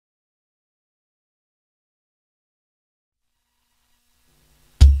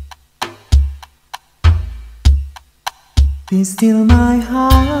Be still my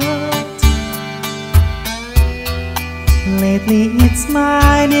heart. Lately it's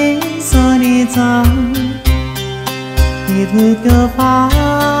mine is on its own. It would go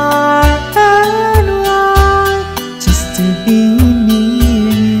far and wide just to be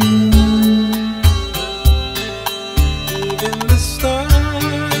near you. Even the stars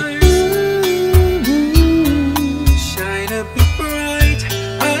shine a bit bright.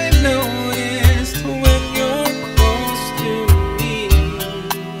 I've noticed when you're close to me.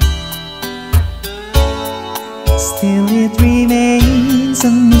 Still it remains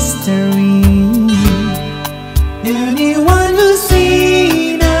a mystery. Anyone who's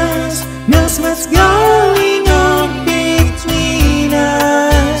seen us knows what's going on between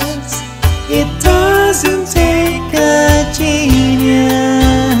us. It doesn't take a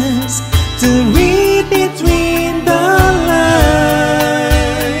genius to read between the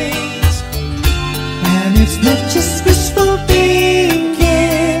lines. And it's not just wishful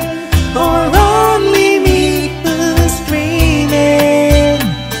thinking or only me who's dreaming.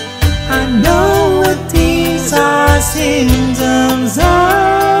 I know what these are symptoms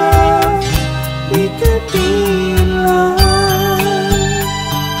of we could be in love.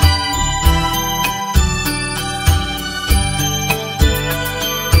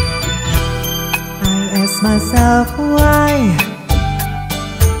 I ask myself why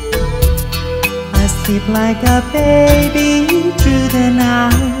I sleep like a baby through the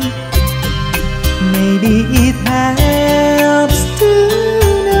night. Maybe it helps to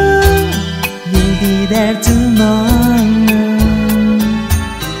know you'll be there tomorrow.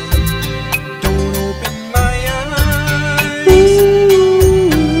 Don't open my eyes.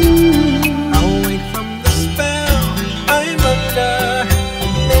 I'll wake from the spell I'm under.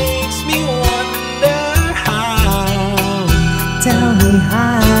 Makes me wonder how. Tell me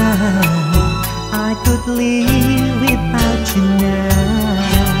how I could live without you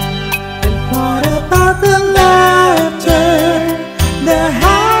now. And what about the laughter, the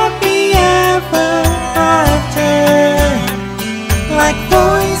happy ever after? Like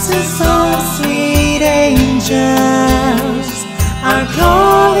voices of sweet angels are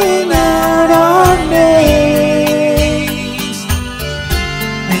calling out our names.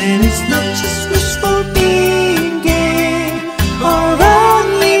 And it's not just wishful thinking or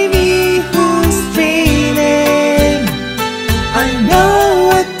only me who's dreaming. I know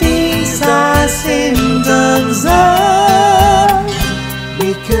what these are symptoms of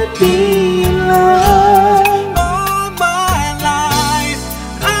we could be in love. All my life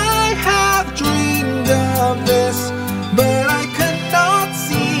I have dreamed of this, but I could not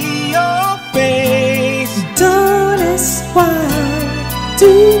see your face. Don't ask why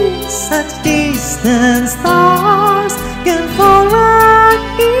do such distant stars can fall right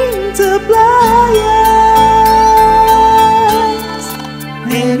into players.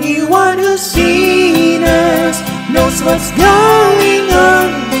 Anyone who's seen us knows what's going